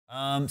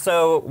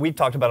So we've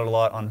talked about it a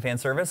lot on fan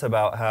service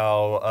about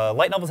how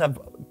light novels have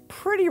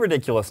pretty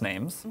ridiculous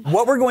names.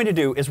 What we're going to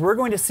do is we're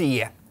going to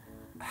see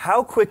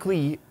how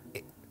quickly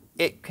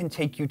it can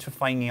take you to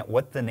finding out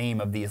what the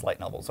name of these light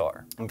novels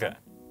are. Okay.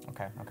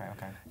 Okay.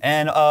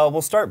 And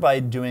we'll start by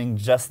doing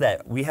just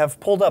that. We have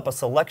pulled up a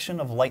selection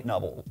of light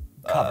novel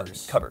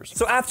covers.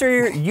 So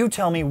after you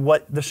tell me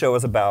what the show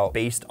is about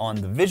based on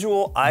the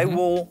visual, I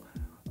will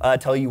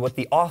tell you what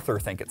the author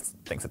thinks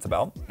it's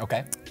about.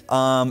 Okay.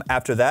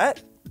 After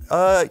that,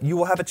 you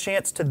will have a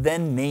chance to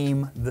then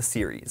name the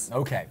series.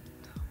 Okay.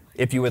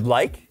 If you would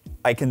like,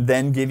 I can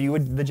then give you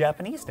the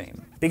Japanese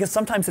name. Because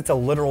sometimes it's a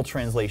literal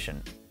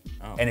translation.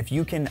 Oh. And if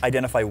you can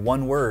identify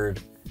one word,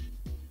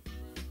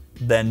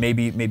 then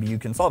maybe you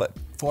can solve it.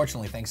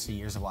 Fortunately, thanks to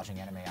years of watching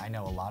anime, I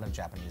know a lot of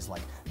Japanese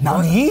like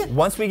Nani?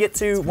 Once we get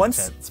to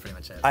That's pretty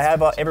much it. I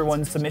have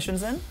everyone's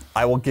submissions in,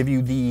 I will give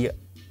you the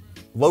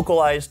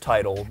localized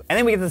title, and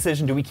then we get the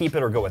decision: do we keep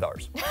it or go with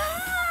ours?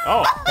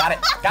 Oh, Got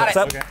it.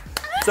 So, okay.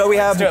 so we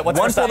have do it. What's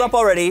one our pulled side? up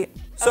already.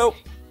 So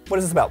what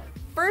is this about?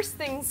 First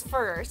things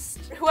first,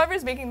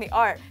 whoever's making the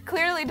art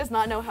clearly does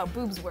not know how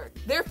boobs work.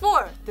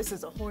 Therefore, this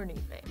is a horny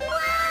thing.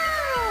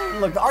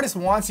 Look, the artist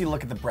wants you to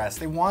look at the breast.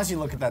 They want you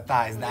to look at that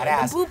thighs, that the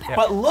ass. boob patch.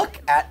 But look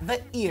at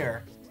the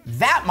ear.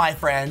 That, my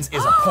friends,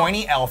 is a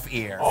pointy elf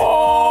ear.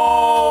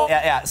 Oh!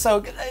 Yeah.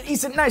 So,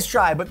 Yssa, nice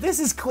try, but this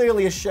is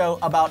clearly a show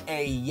about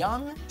a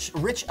young,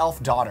 rich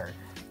elf daughter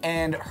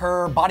and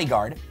her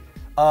bodyguard,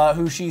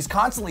 who she's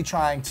constantly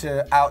trying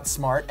to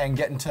outsmart and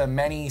get into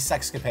many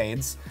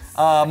sexcapades,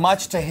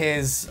 much to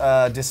his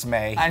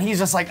dismay. And he's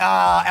just like,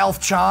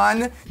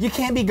 Elf-chan, you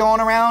can't be going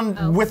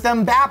around with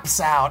them baps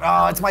out.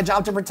 Oh, it's my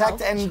job to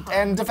protect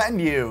and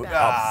defend you.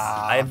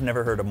 I have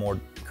never heard a more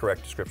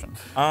correct description.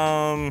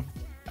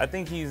 I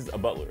think he's a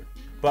butler.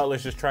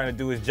 Butler's just trying to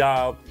do his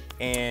job,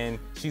 and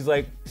she's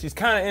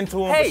kind of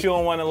into him, Hey, but she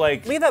don't want to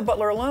like. Leave that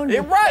butler alone, you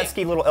Yeah, right.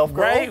 pesky little elf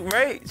girl.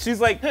 Right. She's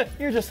like,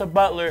 you're just a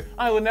butler.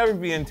 I would never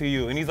be into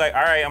you. And he's like,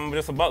 all right, I'm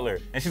just a butler.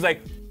 And she's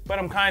like, but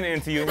I'm kind of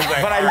into you. And he's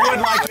like, But I would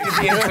like you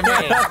to be into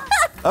me.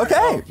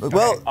 Okay.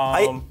 Well,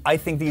 Um, I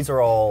think these would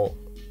all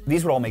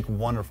make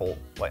wonderful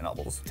light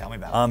novels. Tell me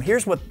about it.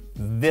 Here's what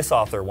this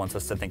author wants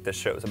us to think this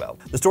show is about.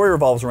 The story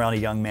revolves around a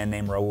young man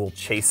named Raoul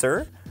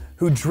Chaser,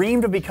 who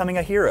dreamed of becoming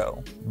a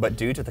hero, but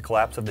due to the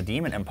collapse of the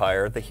Demon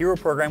Empire, the hero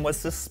program was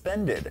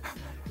suspended.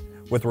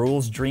 With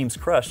Raoul's dreams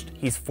crushed,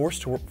 he's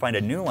forced to find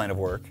a new line of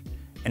work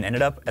and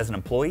ended up as an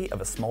employee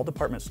of a small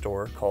department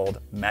store called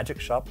Magic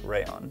Shop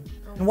Rayon.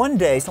 And one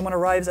day, someone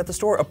arrives at the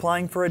store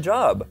applying for a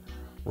job.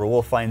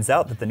 Raoul finds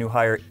out that the new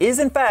hire is,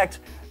 in fact,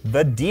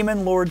 the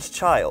Demon Lord's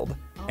child,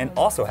 and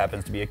also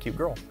happens to be a cute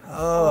girl.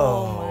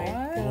 Boy.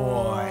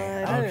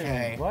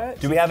 Okay. what?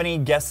 Do we have any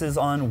guesses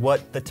on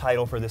what the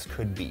title for this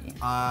could be?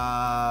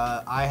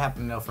 I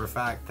happen to know for a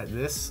fact that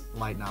this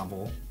light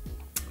novel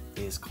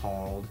is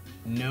called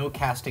No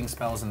Casting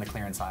Spells in the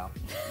Clearance Aisle.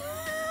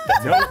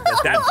 No,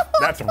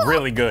 that's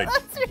really good.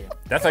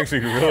 That's actually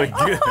really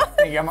good.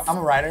 Thank you, I'm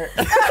a writer.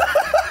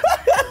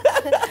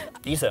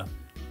 Yssa.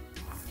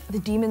 The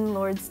Demon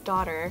Lord's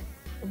daughter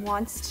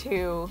wants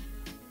to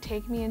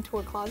take me into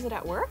a closet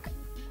at work?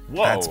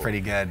 Whoa. That's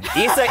pretty good.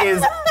 Yssa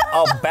is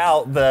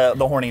about the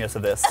horniness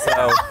of this,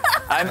 so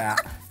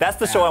that's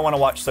the show I want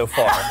to watch so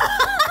far.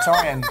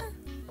 Torrian.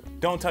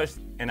 Don't touch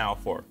an owl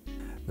 4.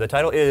 The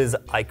title is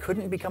I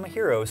Couldn't Become a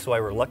Hero, so I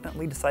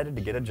reluctantly decided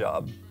to get a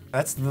job.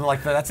 That's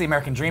the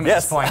American dream at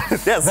Yes. this point.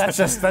 Yes.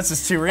 That's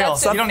just too real.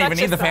 That's So just- you don't even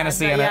that's need the just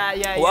fantasy sad,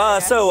 in it. Yeah.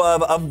 Well, so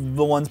of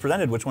the ones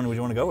presented, which one would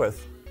you want to go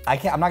with? I'm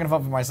not gonna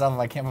vote for myself. If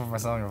I can't vote for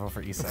myself, I'm gonna vote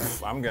for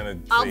Yssa. I'm gonna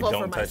I'll say vote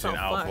don't for touch an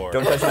myself, owl 4.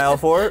 Don't touch an aisle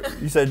 4?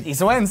 You said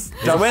Yssa wins.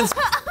 Yssa wins.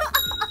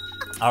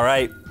 All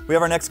right, we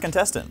have our next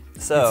contestant.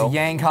 So It's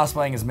Yang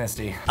cosplaying as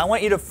Misty. I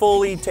want you to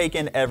fully take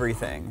in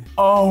everything.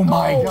 Oh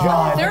my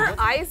god. There are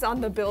eyes on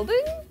the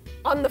building?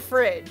 On the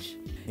fridge.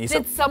 Yssa,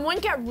 Did someone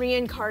get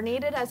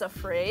reincarnated as a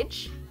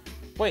fridge?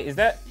 Wait,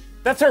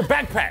 that's her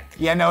backpack.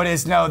 Yeah, no, it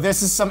is. No,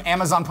 this is some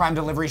Amazon Prime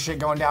delivery shit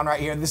going down right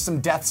here. This is some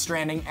Death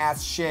Stranding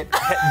ass shit.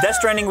 Death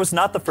Stranding was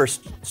not the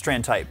first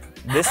strand type.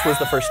 This was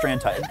the first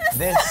strand type.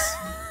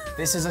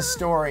 This is a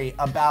story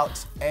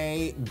about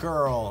a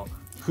girl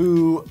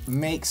who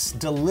makes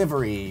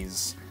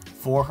deliveries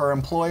for her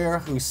employer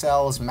who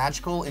sells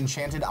magical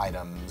enchanted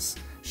items.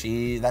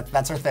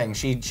 That's her thing.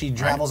 She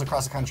travels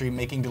across the country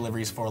making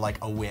deliveries for like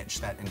a witch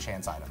that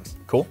enchants items.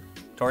 Cool.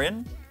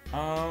 Torian?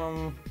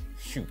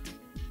 Shoot.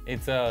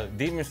 It's a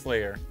Demon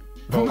Slayer.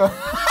 But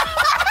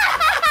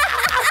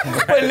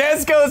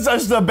Nesco's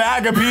just a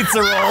bag of pizza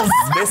rolls.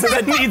 This is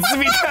needs to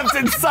be kept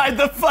inside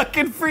the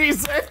fucking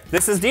freezer.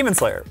 This is Demon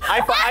Slayer.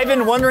 I've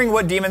been wondering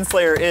what Demon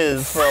Slayer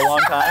is for a long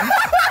time.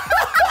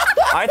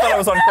 I thought I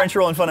was on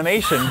Crunchyroll and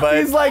Funimation, but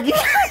He's like, you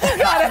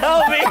gotta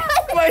help me.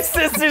 My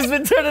sister's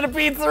been turning to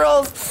pizza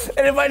rolls,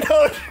 and if I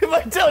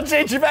don't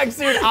change her back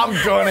soon, I'm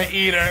gonna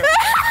eat her.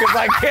 Because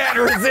I can't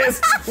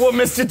resist what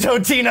Mr.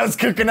 Totino's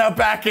cooking up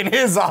back in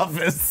his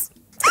office.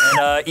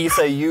 and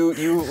Yssa,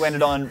 you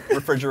landed on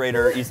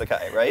refrigerator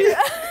isekai, right?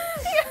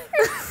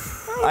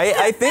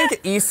 I think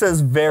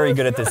Issa's very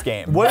good at this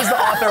game. What does the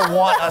author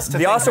want us to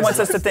think? The author wants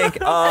us to think,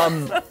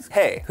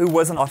 hey, who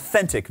was an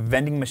authentic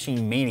vending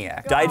machine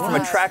maniac, died from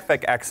a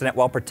traffic accident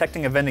while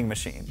protecting a vending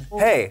machine.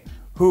 Hey,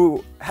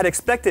 who had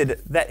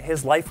expected that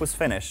his life was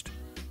finished,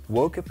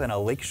 woke up in a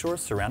lakeshore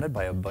surrounded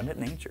by abundant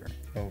nature.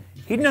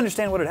 He didn't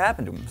understand what had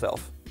happened to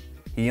himself.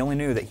 He only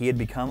knew that he had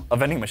become a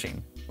vending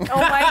machine. Oh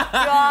my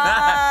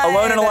god.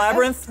 Alone in a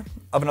labyrinth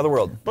of another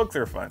world. Books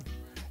are fun.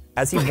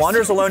 As he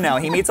wanders alone now,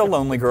 he meets a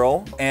lonely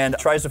girl and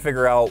tries to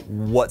figure out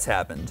what's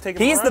happened.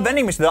 He's the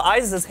vending machine. The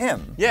eyes is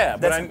him. Yeah,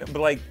 but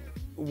like,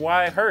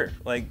 why her?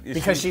 Like,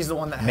 Because she's the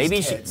one that has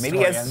kids, maybe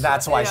he has. and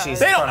that's why she's.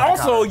 They in don't. front of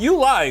the Also, cover. you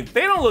lied.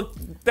 They don't look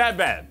that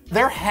bad.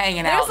 They're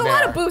hanging out There's a there.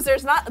 lot of boobs.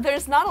 There's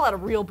not a lot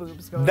of real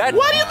boobs going That- on.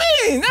 What do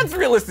you mean? That's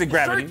realistic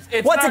gravity.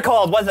 What's it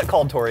called? What's it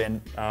called,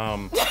 Torrian?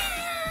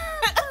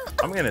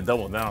 I'm gonna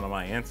double down on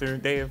my answer,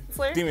 Dave.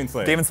 Slayer? Demon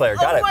Slayer. Demon Slayer.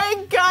 Got Oh it.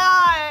 my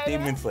god.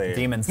 Demon Slayer.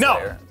 Demon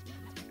Slayer.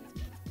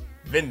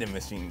 Vending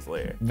machine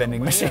Slayer.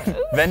 Vending machine.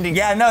 Vending.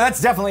 Yeah, no,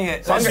 that's definitely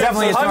it. That's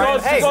definitely his He story.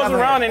 goes, Hey, he goes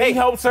definitely around it. and he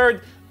helps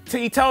her.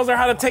 He tells her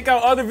how to take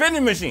out other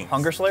vending machines.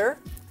 Hunger Slayer?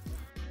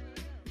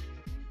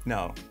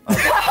 No.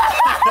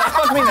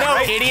 No,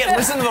 idiot.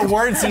 Listen to the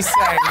words he's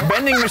saying.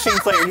 Vending machine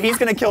Slayer. He's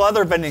gonna kill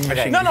other vending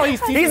machines. No, he's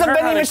teaching He's a her how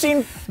vending to-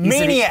 machine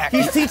maniac.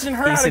 He's teaching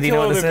her how to do you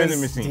kill know what other this vending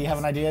is? machines. Do you have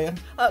an idea?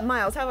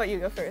 Miles, how about you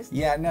go first?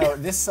 Yeah, no,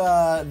 this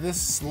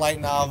light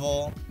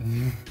novel,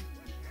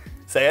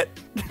 Say it.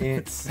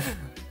 it's,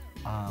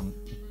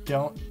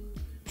 don't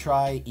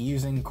try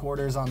using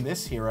quarters on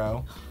this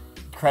hero.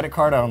 Credit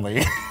card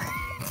only.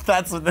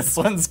 That's what this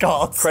one's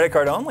called. Credit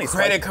card only.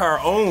 Credit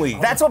card only.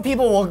 That's what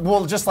people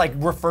will just like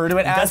refer to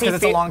it as Does he because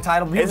it's a feel- long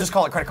title. People is- just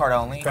call it credit card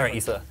only. All right,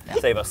 Yssa,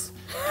 save us.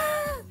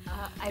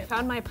 I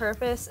found my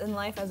purpose in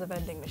life as a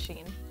vending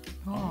machine.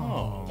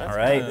 All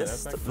right.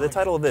 The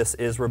title of this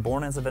is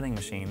Reborn as a Vending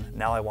Machine.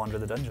 Now I wander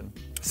the dungeon.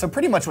 So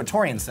pretty much what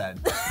Torrian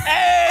said.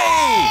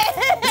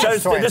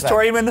 Does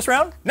Torrian win this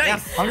round?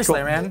 Nice. Hunger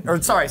Slayer, man. Or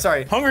sorry.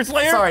 Hunger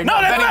Slayer? Sorry, no,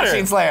 no, that's Vending better.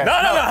 Machine Slayer. No,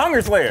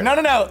 Hunger Slayer.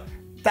 No.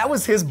 That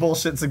was his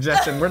bullshit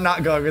suggestion. We're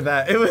not going with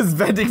that. It was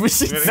vending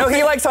machines. No,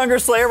 he likes Hunger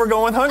Slayer. We're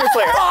going with Hunger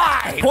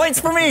Slayer. Points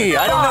for me.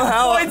 I don't know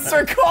how. Points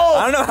are cold.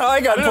 I don't know how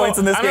I got points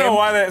in this I don't know game.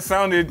 why that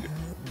sounded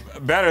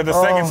better the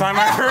second time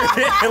I heard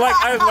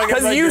it.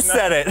 Because you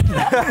said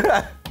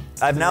it.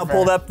 I've now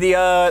pulled up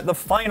the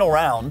final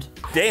round.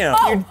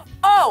 Damn.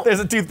 Oh! There's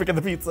a toothpick in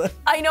the pizza.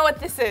 I know what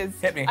this is.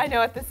 Hit me. I know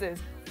what this is.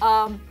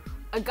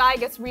 A guy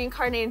gets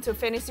reincarnated into a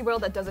fantasy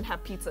world that doesn't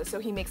have pizza, so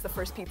he makes the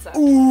first pizza.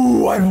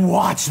 Ooh, I'd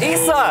watch that.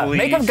 Yssa,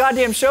 make a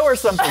goddamn show or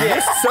something. You're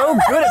so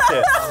good at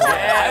this.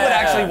 I would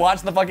actually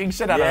watch the fucking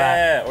shit out of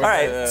that. All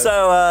right,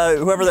 so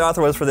whoever the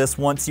author was for this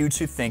wants you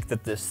to think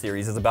that this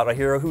series is about a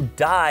hero who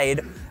died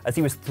as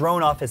he was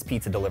thrown off his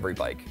pizza delivery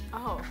bike.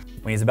 Oh.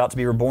 When he's about to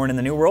be reborn in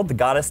the new world, the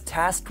goddess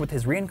tasked with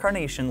his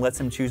reincarnation lets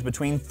him choose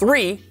between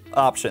 3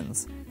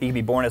 options. He can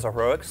be born as a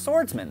heroic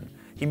swordsman.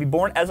 He can be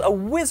born as a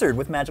wizard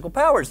with magical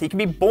powers. He can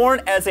be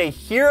born as a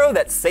hero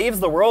that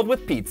saves the world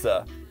with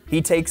pizza. He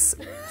takes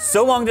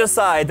so long to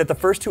decide that the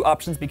first 2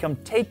 options become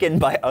taken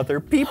by other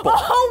people.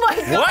 Oh my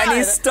god! And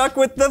he's stuck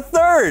with the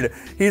 3rd.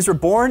 He's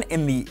reborn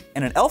in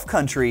an elf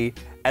country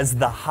as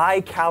the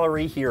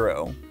high-calorie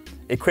hero.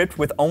 Equipped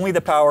with only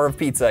the power of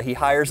pizza, he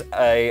hires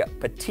a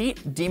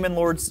petite demon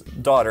lord's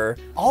daughter,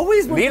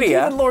 Always with the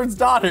Lydia, Demon Lord's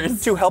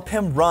daughters. to help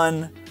him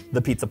run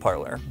the pizza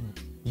parlor.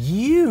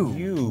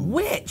 You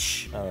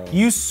witch.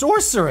 You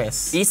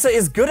sorceress. Yssa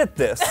is good at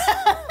this.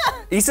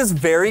 Issa's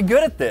very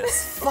good at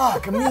this.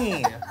 Fuck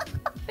me.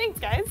 Thanks,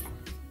 guys.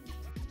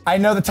 I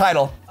know the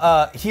title.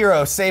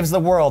 Hero saves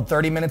the world,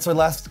 30 minutes or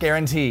less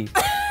guarantee.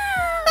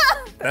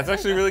 That's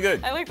actually really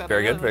good. I like that.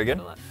 Very I good, really very like good.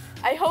 that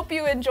a lot. I hope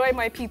you enjoy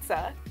my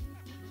pizza.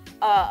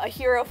 A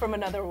hero from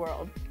another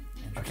world.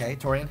 Okay,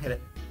 Torrian, hit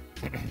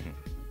it.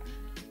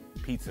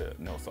 Pizza,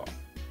 no sauce.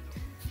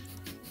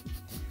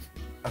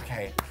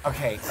 Okay.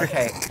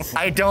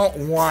 I don't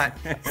want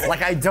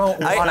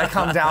to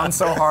come down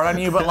so hard on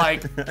you, but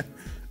like,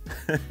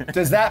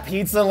 does that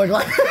pizza look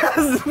like it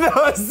has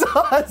no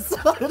sauce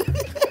on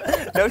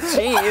it? No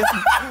cheese,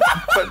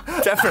 but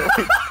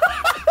definitely.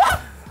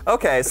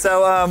 Okay,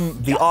 so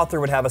the author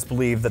would have us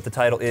believe that the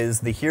title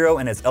is The Hero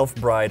and His Elf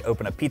Bride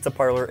Open a Pizza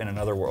Parlor in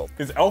Another World.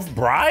 His elf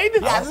bride?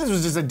 Yeah, this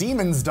was just a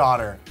demon's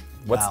daughter.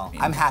 What's Well,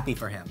 I'm happy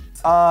for him.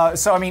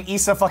 So I mean,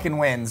 Yssa fucking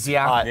wins,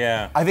 yeah?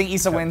 Yeah. I think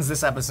Yssa wins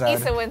this episode.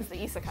 Yssa wins the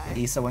isekai.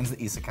 Yssa wins the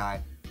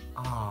isekai.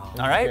 All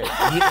right?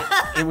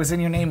 It was in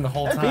your name the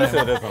whole time.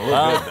 Pizza doesn't look good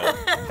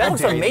though. That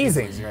looks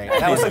amazing.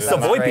 That was It's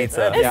Savoy great.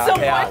 pizza. It's so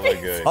yeah. funny.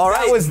 Look good. All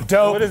right. That was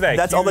dope. What is that?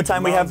 That's all the huge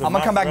time we have. mounds of I'm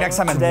gonna come back next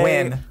time and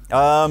mozzarella?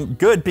 win.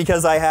 Good,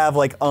 because I have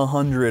like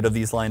 100 of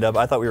these lined up.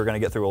 I thought we were gonna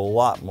get through a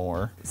lot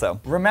more. So,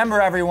 Remember,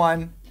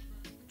 everyone,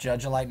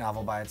 judge a light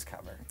novel by its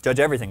cover. judge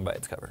everything by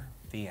its cover.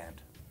 The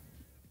end.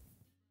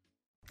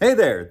 Hey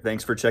there,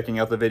 thanks for checking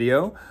out the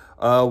video.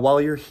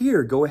 While you're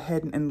here, go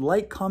ahead and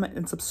like, comment,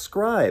 and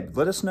subscribe.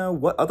 Let us know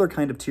what other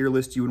kind of tier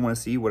list you would want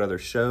to see, what other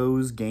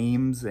shows,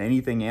 games,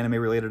 anything anime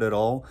related at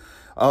all.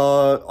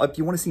 If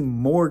you want to see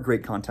more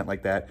great content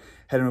like that,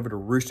 head on over to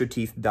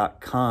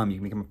roosterteeth.com. You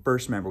can become a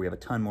first member. We have a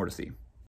ton more to see.